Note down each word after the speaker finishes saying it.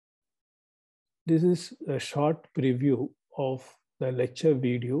This is a short preview of the lecture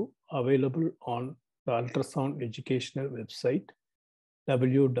video available on the ultrasound educational website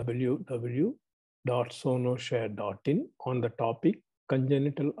www.sonoshare.in on the topic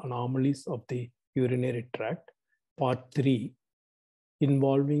Congenital Anomalies of the Urinary Tract, Part 3,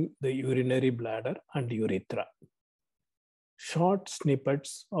 involving the urinary bladder and urethra. Short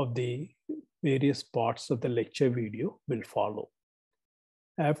snippets of the various parts of the lecture video will follow.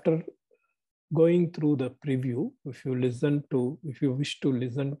 After going through the preview, if you wish to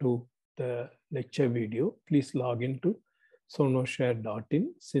listen to the lecture video, please log into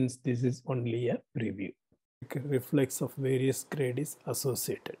sonoshare.in since this is only a preview. Reflux of various grade is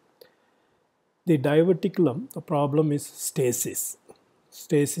associated. The diverticulum, the problem is stasis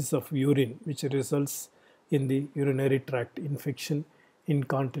of urine, which results in the urinary tract infection,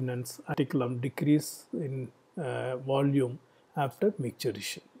 incontinence, diverticulum decrease in volume after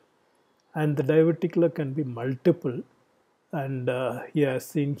micturition. And the diverticula can be multiple, and here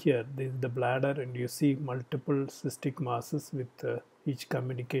seen here, this is the bladder, and you see multiple cystic masses with each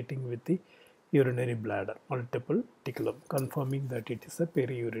communicating with the urinary bladder, multiple reticulum, confirming that it is a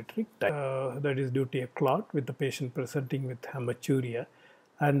periureteric type. That is due to a clot with the patient presenting with hematuria,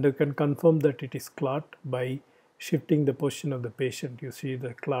 and you can confirm that it is clot by shifting the position of the patient. You see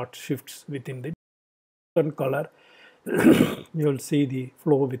the clot shifts within the different color. You will see the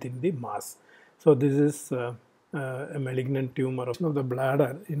flow within the mass. So this is a malignant tumor of the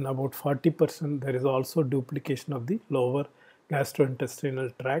bladder. In about 40%, there is also duplication of the lower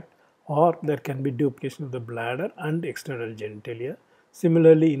gastrointestinal tract, or there can be duplication of the bladder and external genitalia.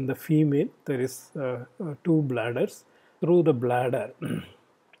 Similarly, in the female, there is two bladders. Through the bladder,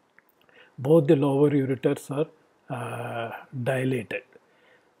 both the lower ureters are dilated,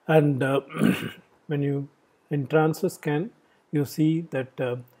 and when you in transverse scan, you see that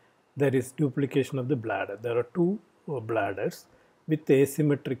there is duplication of the bladder. There are two bladders with the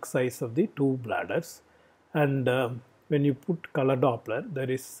asymmetric size of the two bladders, and when you put color Doppler, there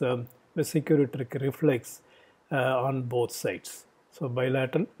is vesicoureteric reflex on both sides. So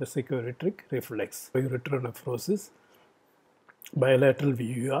bilateral vesicoureteric reflex, ureteronephrosis, bilateral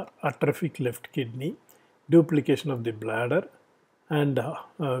VUR, atrophic left kidney, duplication of the bladder, and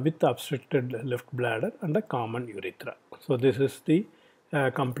with obstructed left bladder and a common urethra. So this is the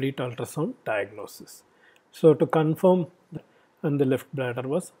complete ultrasound diagnosis. So to confirm that the left bladder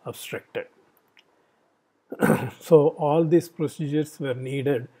was obstructed. So all these procedures were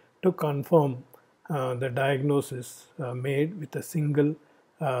needed to confirm the diagnosis made with a single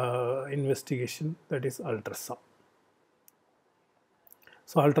investigation, that is ultrasound.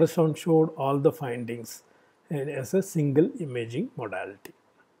 So ultrasound showed all the findings as a single imaging modality.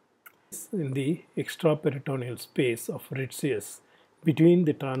 In the extraperitoneal space of Ritzius between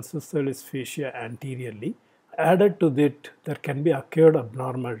the transversalis fascia anteriorly, added to that, there can be occurred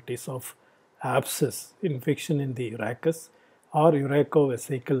abnormalities of abscess, infection in the urachus, or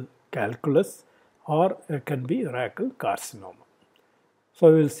urachovesical calculus, or it can be urachal carcinoma.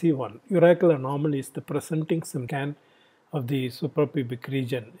 So we will see one. Urachal anomaly is the presenting symptom of the suprapubic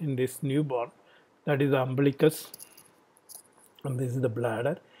region in this newborn, that is the umbilicus, and this is the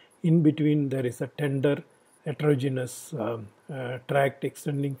bladder. In between there is a tender heterogeneous tract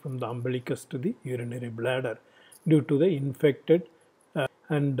extending from the umbilicus to the urinary bladder due to the infected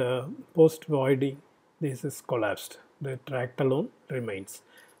and post voiding this is collapsed. The tract alone remains.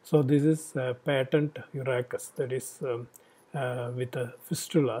 So this is patent urachus, that is with a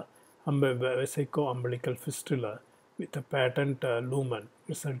fistula, vesico-umbilical fistula, with a patent lumen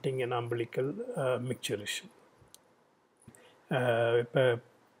resulting in umbilical micturition.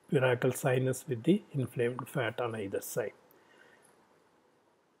 Urachal sinus with the inflamed fat on either side.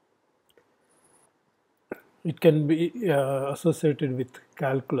 It can be associated with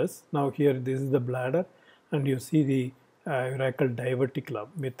calculus. Now here this is the bladder, and you see the urachal diverticulum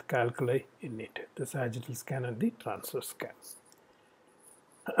with calculi in it, the sagittal scan and the transverse scan.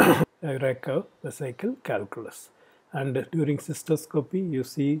 Urachovesical calculus. And during cystoscopy, you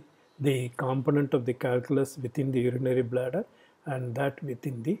see the component of the calculus within the urinary bladder and that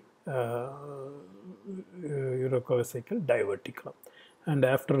within the urachovesical diverticulum. And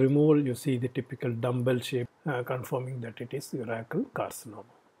after removal, you see the typical dumbbell shape, confirming that it is urachal carcinoma.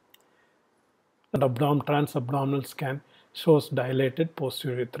 And transabdominal scan shows dilated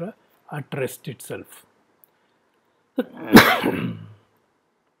posturethra at rest itself.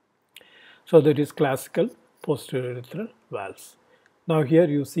 So that is classical posterurethral valves. Now here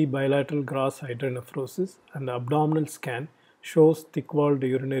you see bilateral gross hydronephrosis, and the abdominal scan shows thick-walled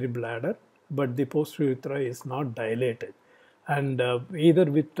urinary bladder, but the posterurethra is not dilated, and either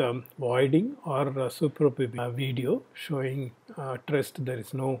with voiding or suprapubic video showing at rest there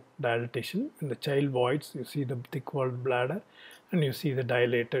is no dilatation. In the child voids, you see the thick walled bladder and you see the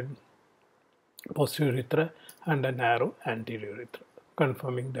dilated posterior urethra and a narrow anterior urethra,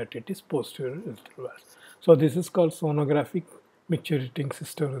 confirming that it is posterior urethral valve. So this is called sonographic micturating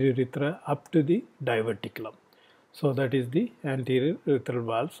system urethra up to the diverticulum. So that is the anterior urethral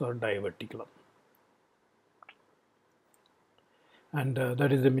valves or diverticulum. And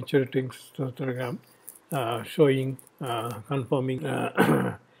that is the micturating cystogram showing, confirming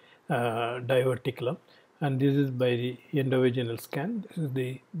diverticulum. And this is by the endovaginal scan. This is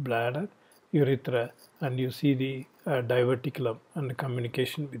the bladder, urethra, and you see the diverticulum and the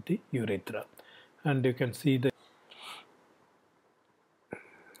communication with the urethra. And you can see the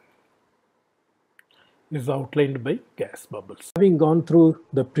is outlined by gas bubbles. Having gone through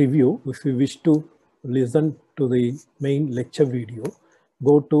the preview, if you wish to listen to the main lecture video,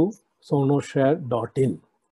 go to sonoshare.in.